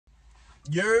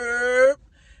Yerp.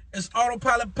 It's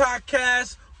Autopilot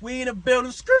Podcast. We in the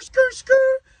building. Skirt.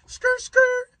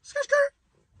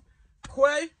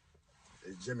 Quay.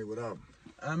 Hey Jimmy, what up?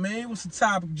 What's the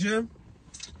topic, Jim?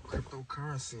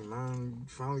 Cryptocurrency, man.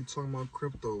 Finally talking about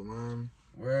crypto, man.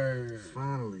 Word.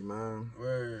 Finally, man.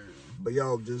 Word. But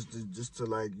yo, just to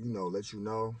let you know,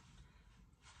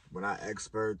 we're not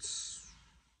experts.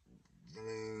 I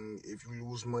mean, if you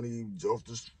lose money off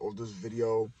this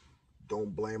video,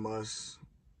 don't blame us.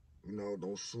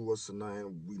 Don't sue us or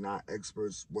nothing. We not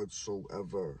experts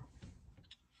whatsoever.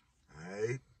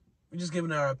 Alright? We're just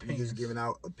giving our We opinions. just giving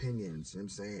out opinions. You know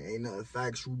what I'm saying? Ain't nothing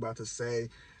factual about to say.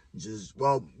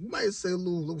 We might say a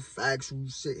little factual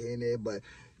shit here and there, but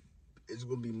it's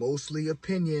gonna be mostly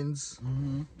opinions.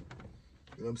 Mm-hmm. You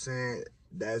know what I'm saying?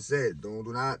 That's it. Do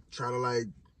not try to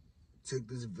take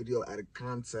this video out of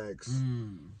context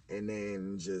and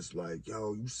then just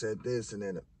yo, you said this and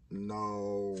then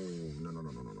no.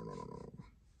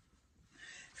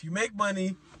 If you make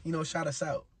money, shout us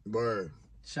out. Word.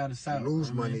 Shout us out. You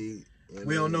lose money.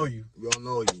 We don't know you. We don't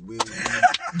know you.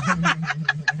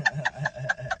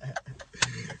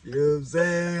 You know what I'm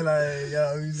saying?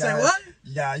 You say what?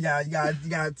 Yeah, you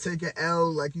gotta take an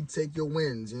L like you take your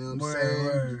wins. You know what I'm saying?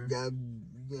 Word. You gotta, you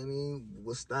know what I mean?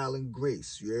 With style and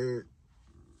grace. You heard?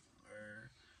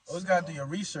 Always gotta do your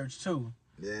research too.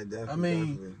 Yeah, definitely.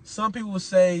 Definitely. Some people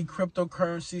say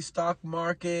cryptocurrency, stock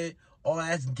market, all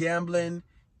that's gambling.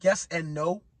 Yes and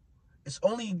no. It's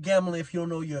only gambling if you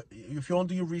don't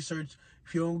do your research,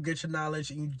 if you don't get your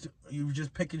knowledge, and you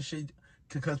just picking shit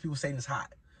because people saying it's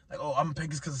hot. Like, oh, I'm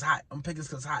picking this because it's hot. I'm picking this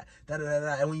because it's hot.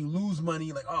 And when you lose money,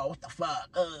 you're like, oh, what the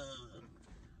fuck?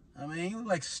 You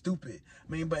like stupid.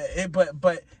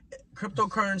 But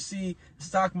cryptocurrency,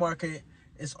 stock market,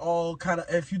 it's all kind of,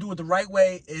 if you do it the right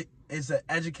way, it is an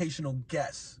educational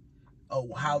guess.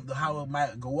 Oh, how it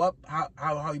might go up,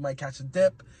 how you might catch a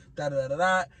dip,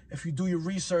 If you do your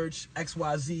research,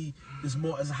 XYZ, there's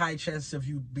a high chance of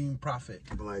you being profit.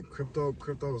 But crypto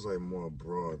is more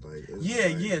broad.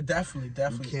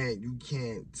 Definitely. You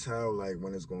can't tell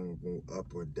when it's gonna go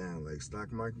up or down.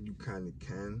 Stock market, you kind of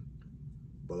can,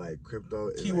 but crypto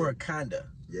is keyword kinda.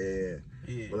 Yeah.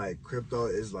 But crypto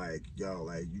is yo,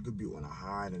 you could be on a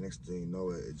high and the next thing you know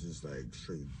it just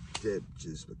straight dip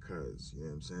just because, you know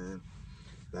what I'm saying?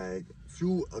 A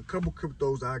couple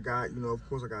cryptos I got, of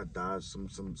course I got Dodge, some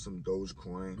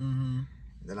Dogecoin. Mm-hmm.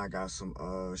 Then I got some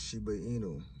Shiba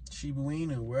Inu.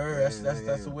 Word.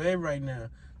 That's the way right now.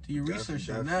 Do your research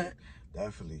on that.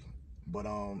 Definitely. But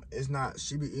it's not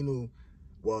Shiba Inu.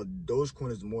 Well,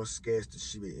 Dogecoin is more scarce than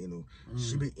Shiba Inu.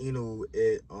 Shiba Inu,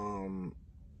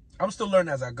 I'm still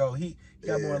learning as I go. He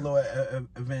got more little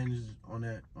advantages on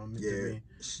that.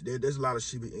 There's a lot of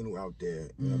Shiba Inu out there.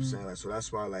 You know what I'm saying? So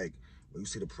that's why when you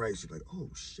see the price, you're like, oh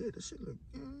shit, that shit look,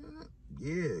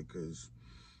 because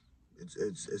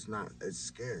it's not as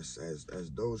scarce as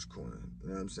Dogecoin. You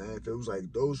know what I'm saying? If it was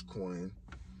like Dogecoin,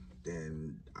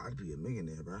 then I'd be a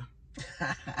millionaire, bro.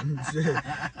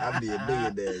 I'd be a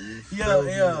millionaire.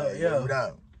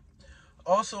 Yeah.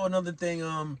 Also, another thing,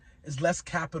 it's less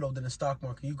capital than the stock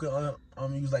market. You could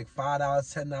use $5,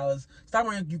 $10. Stock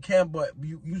market you can, but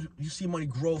you see money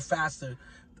grow faster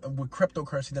with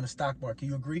cryptocurrency than the stock market.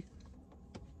 You agree?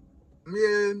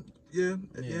 Yeah.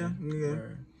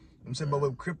 I'm saying, but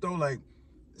with crypto,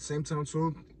 same time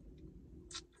too,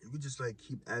 you could just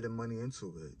keep adding money into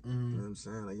it. You know what I'm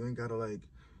saying? You ain't gotta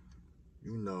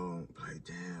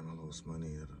damn, I lost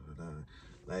money.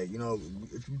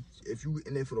 If you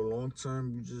in it for the long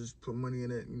term, you just put money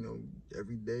in it.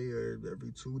 Every day or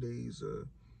every 2 days.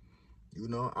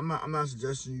 I'm not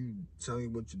suggesting you tell me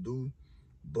what you do,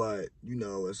 but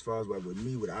as far as with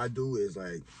me, what I do is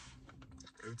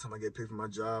every time I get paid for my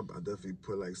job, I definitely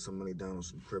put some money down on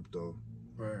some crypto.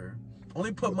 Right.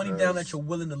 Only put money down that you're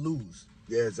willing to lose.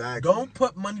 Yeah, exactly. Don't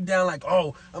put money down I'm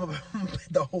gonna put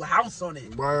the whole house on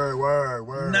it.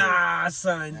 Word. Nah,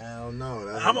 son. Hell no.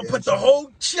 I'm gonna put the whole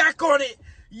check on it.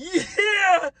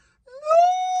 Yeah. No.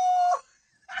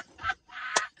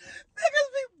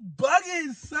 Niggas be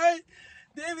bugging, son.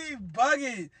 They be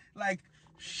bugging.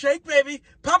 Shake, baby.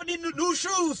 Papa need new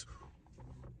shoes.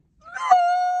 No.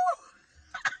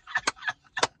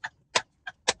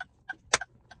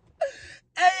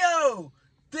 Ayo,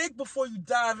 think before you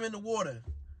dive in the water.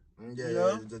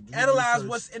 Analyze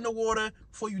what's in the water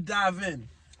before you dive in.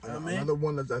 Another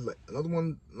one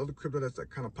another crypto that's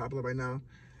kind of popular right now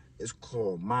is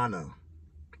called Mana. You know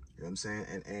what I'm saying?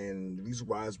 And the reason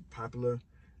why it's popular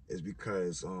is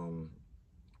because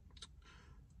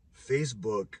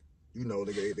Facebook,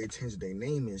 they changed their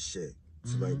name and shit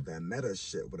to that Meta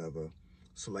shit, whatever.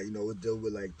 So like, you know, it deal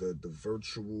with like the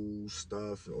virtual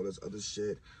stuff and all this other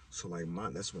shit. So like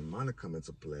that's when Mana come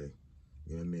into play.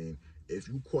 You know what I mean? If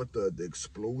you caught the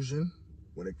explosion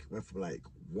when it went from like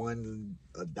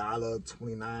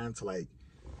 $1.29 to like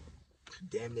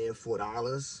damn near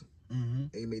 $4, and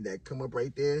you made that come up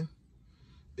right there,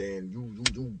 then you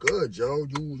good, yo.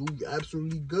 You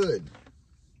absolutely good.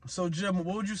 So Jim,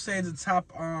 what would you say is the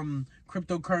top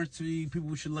cryptocurrency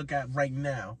people should look at right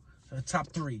now? The top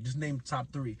 3. Just name the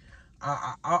top 3.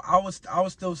 I would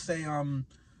still say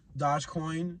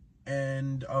Dogecoin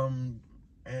and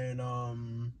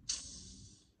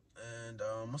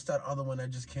what's that other one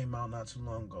that just came out not too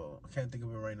long ago? I can't think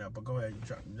of it right now, but go ahead,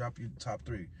 drop your top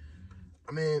 3.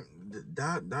 I mean,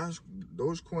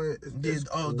 Dogecoin is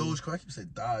cool. Dogecoin. I keep saying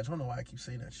Dodge. I don't know why I keep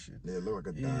saying that shit. Yeah, it look like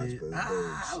a Dodge, but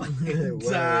it's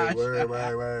Dodge.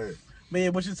 Word.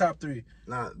 Man, what's your top 3?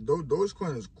 Nah,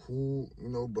 Dogecoin is cool, you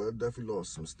know, but it definitely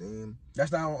lost some steam.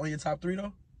 That's not on your top 3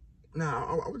 though? Nah,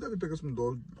 I would definitely pick up some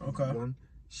Doge. Okay. One,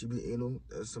 Shiba Inu,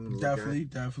 that's something to definitely, look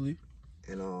at. Definitely.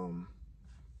 And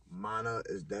Mana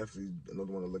is definitely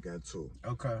another one to look at too.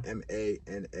 Okay.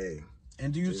 MANA.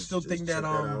 And do you still think that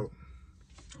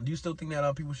do you still think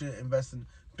that people should invest in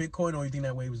Bitcoin, or you think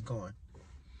that wave is going?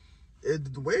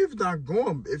 The wave's not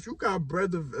going. If you got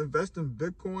bread to invest in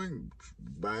Bitcoin,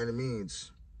 by any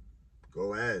means,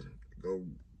 go ahead. Go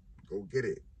get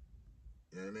it.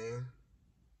 You know what I mean?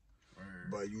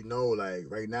 But you know, like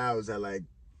right now it's at like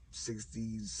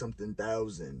 60-something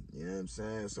thousand. You know what I'm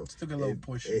saying? So still get a little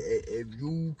push. If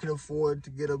you can afford to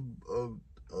get a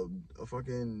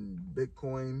fucking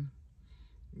Bitcoin,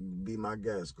 be my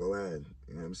guest. Go ahead.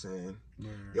 You know what I'm saying?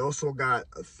 You also got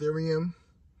Ethereum.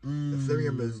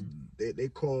 Ethereum is they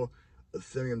call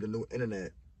Ethereum the new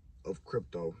internet of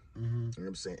crypto. You know what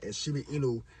I'm saying? And Shiba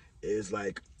Inu is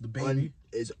like the baby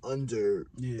is under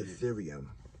Ethereum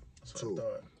too.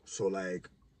 So like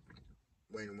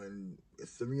when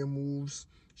Ethereum moves,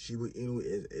 Shiba Inu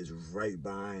is right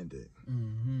behind it. You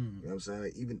know what I'm saying?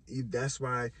 Like even that's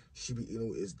why Shiba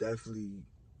Inu is definitely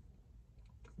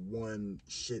one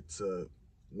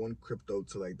crypto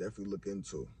to like definitely look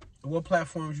into. What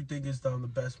platforms you think is the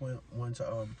best one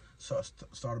to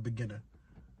start a beginner?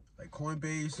 Like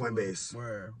Coinbase? Coinbase.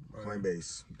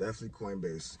 Definitely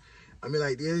Coinbase. I mean,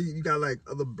 like, yeah, you got like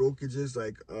other brokerages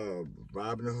like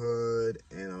Robinhood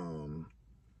and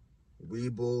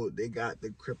Webull. They got the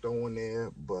crypto on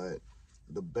there, but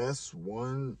the best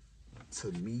one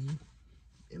to me,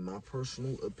 in my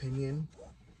personal opinion,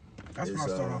 that's what I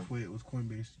start off with was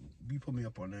Coinbase. You put me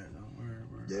up on that.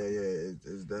 Yeah,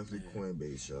 it's definitely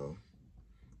Coinbase, yo.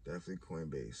 Definitely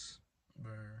Coinbase.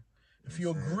 If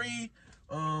you agree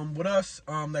with us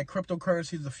that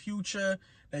cryptocurrency is the future,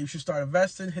 that you should start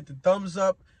investing, hit the thumbs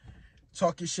up,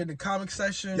 talk your shit in the comment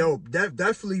section. Yo,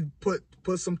 definitely put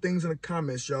some things in the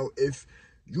comments, yo. If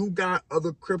you got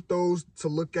other cryptos to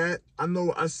look at, I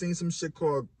know I seen some shit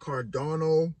called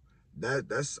Cardano. I heard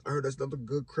that's another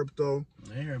good crypto.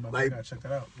 I ain't heard about like, that. I gotta check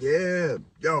that out. Yeah,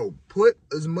 yo, put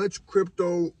as much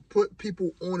crypto, put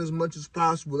people on as much as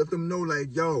possible. Let them know,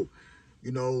 like, yo,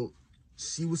 you know,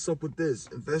 see what's up with this,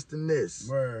 invest in this,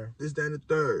 this, that, and the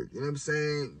third. You know what I'm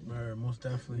saying? Most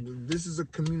definitely. This is a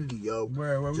community, yo.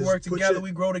 Where we work together,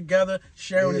 we grow together.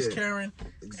 Sharing is caring.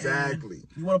 Exactly.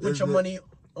 You want to put your money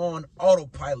on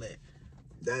autopilot.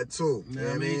 That too. You know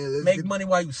what I mean? Make money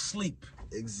while you sleep.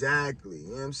 Exactly.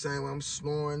 You know what I'm saying? When I'm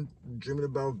snoring, dreaming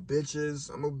about bitches,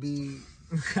 I'm gonna be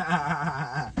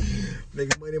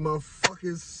making money in my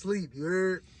fucking sleep. You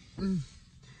heard?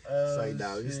 It's like,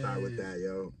 nah, let me start with that,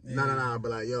 yo. Yeah. Nah.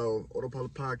 But like, yo,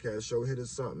 Autopilot Podcast Show, hit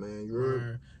us up, man. You heard?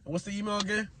 And what's the email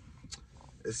again?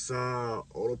 It's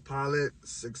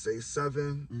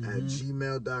autopilot687 at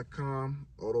gmail.com.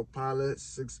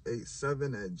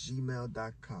 Autopilot687 at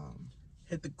gmail.com.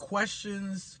 Hit the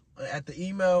questions at the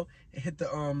email and hit the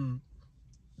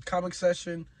comment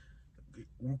section.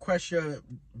 Request your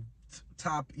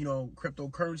top,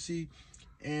 cryptocurrency,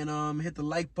 and hit the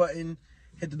like button,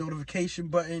 hit the notification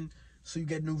button so you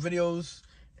get new videos.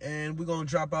 And we're gonna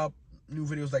drop out new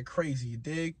videos like crazy. You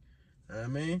dig? You know what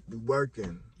I mean, we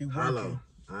working. Holla.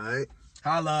 All right.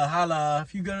 Holla.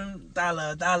 If you gonna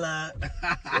dollar. Right.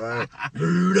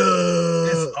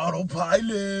 It's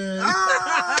autopilot.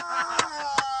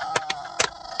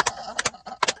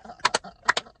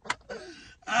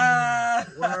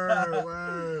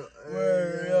 Word.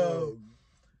 Yo.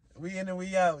 We in and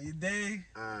we out. You dig?